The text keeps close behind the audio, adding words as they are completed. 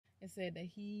It said that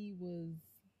he was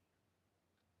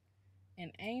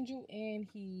an angel and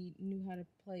he knew how to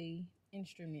play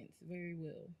instruments very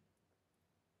well.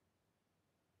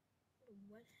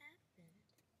 What happened?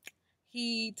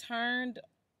 He turned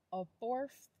a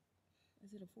fourth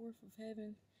of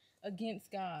heaven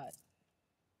against God.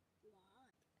 Why?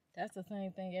 That's the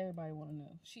same thing everybody want to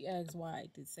know. She asks, why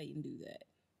did Satan do that?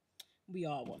 We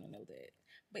all want to know that.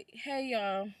 But hey,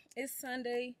 y'all, it's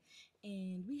Sunday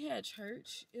and we had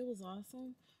church. It was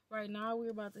awesome. Right now,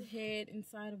 we're about to head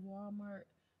inside of Walmart.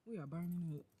 We are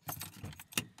burning up.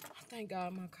 Thank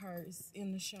God my car is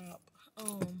in the shop.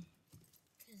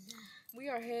 We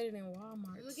are headed in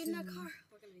Walmart Look in that car.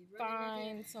 We're gonna be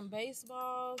find some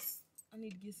baseballs. I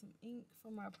need to get some ink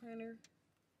for my printer.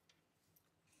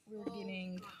 We're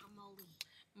getting.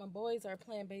 My boys are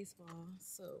playing baseball,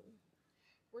 so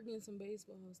we're getting some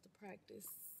baseballs to practice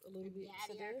a little bit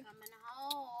Daddy today. are coming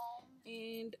home.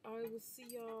 And I will see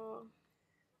y'all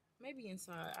maybe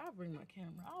inside. I'll bring my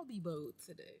camera. I'll be bold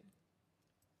today.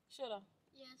 Should I?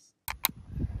 Yes.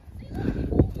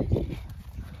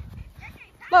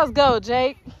 Let's go,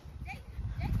 Jake.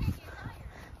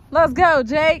 Let's go,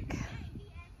 Jake.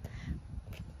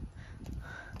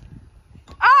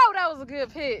 Oh, that was a good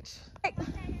pitch.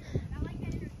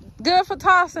 Good for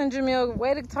tossing, Jamil.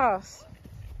 Way to toss.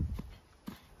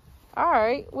 All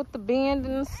right, with the bend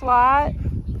and the slide.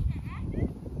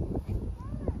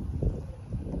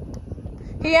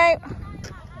 He ain't.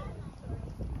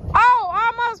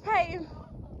 Oh, almost Peyton.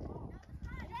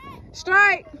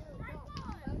 Strike.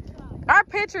 Our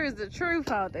pitcher is the truth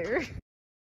out there.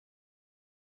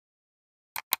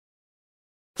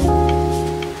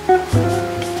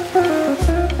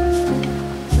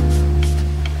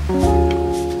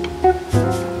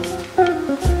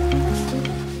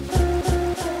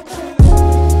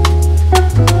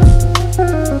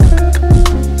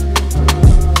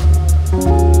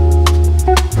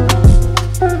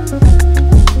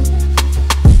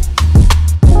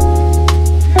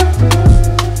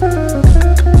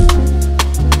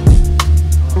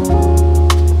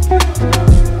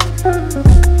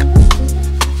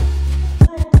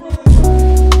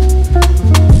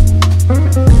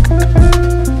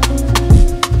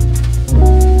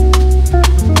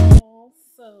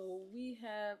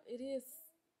 It is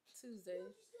Tuesday.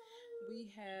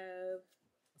 We have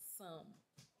some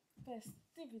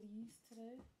festivities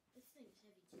today. This thing's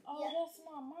heavy too. Oh, Yeah. that's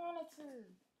my monitor.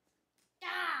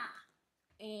 Ah!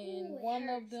 And Ooh, one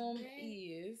of hurts, them man.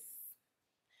 is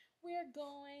we're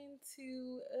going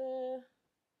to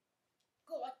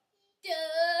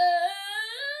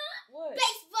what?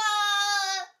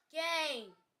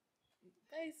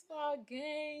 Baseball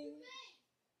game.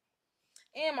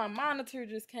 And my monitor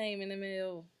just came in the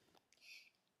mail.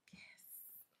 Yes.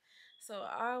 So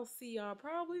I'll see y'all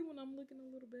probably when I'm looking a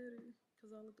little better,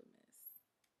 because I look a mess.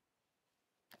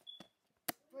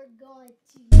 We're going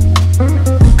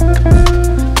to.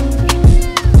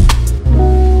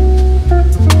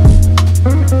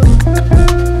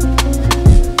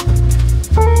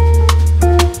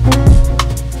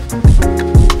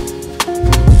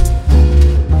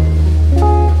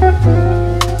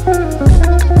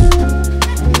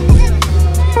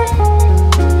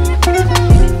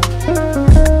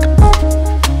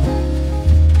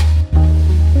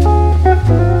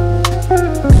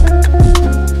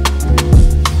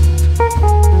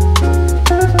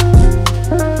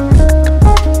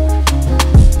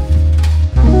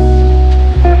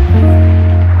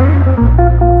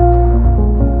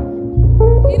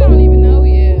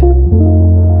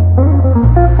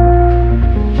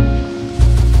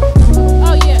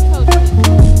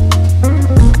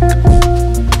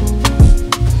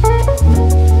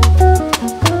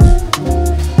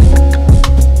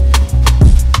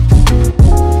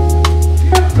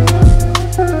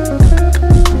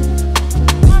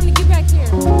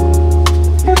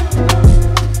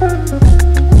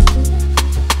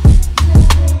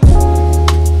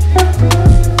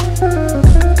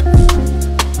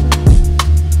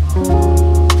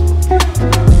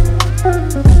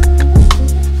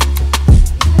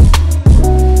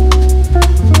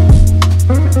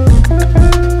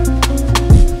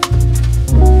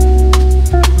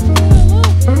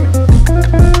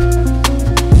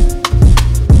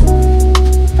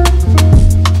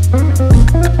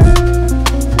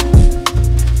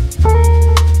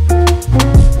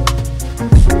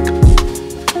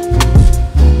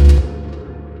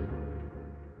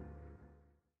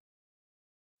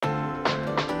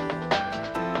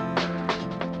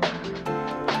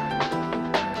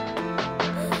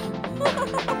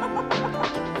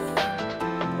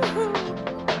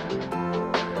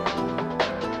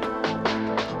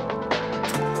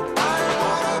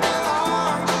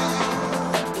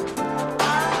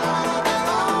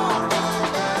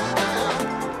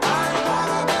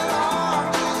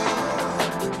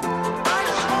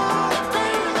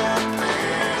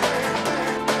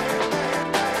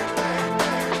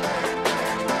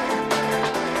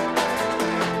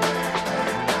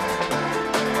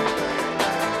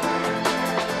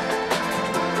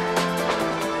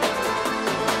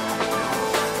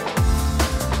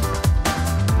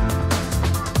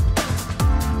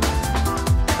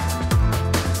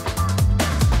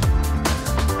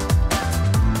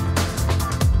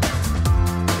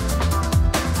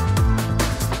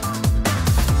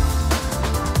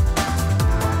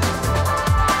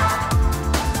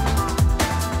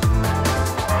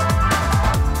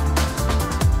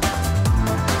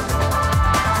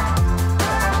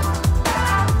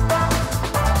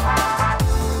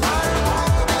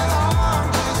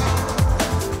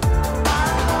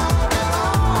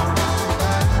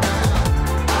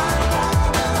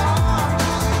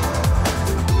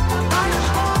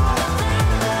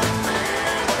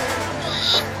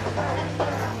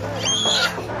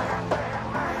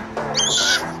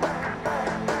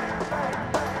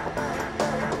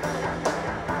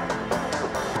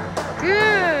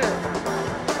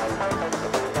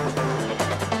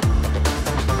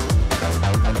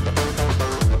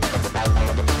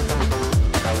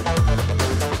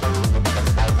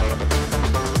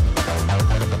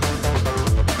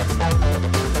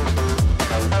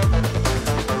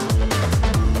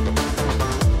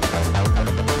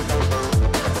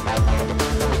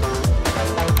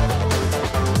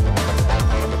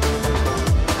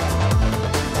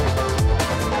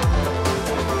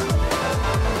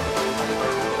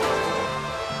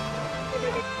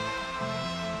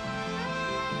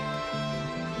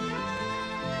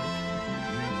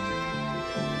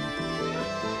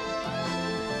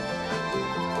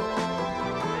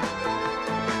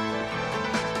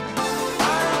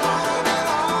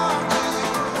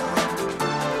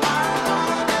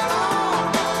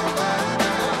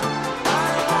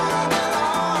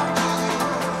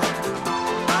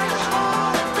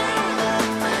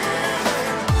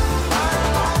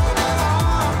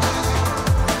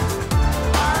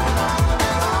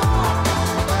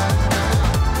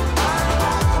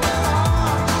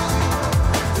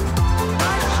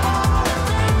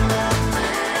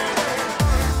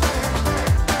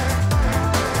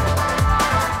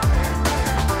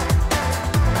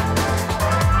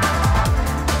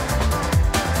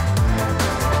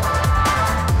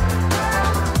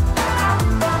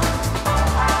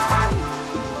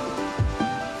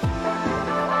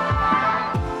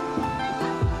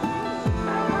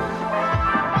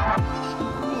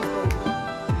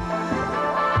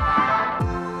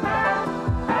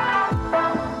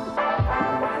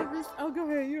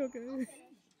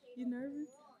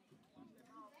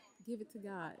 Give it to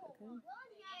God, okay?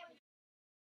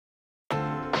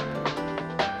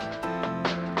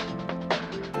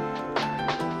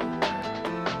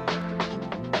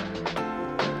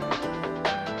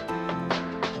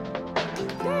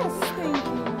 That's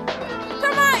stinky.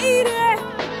 Come on, eat it.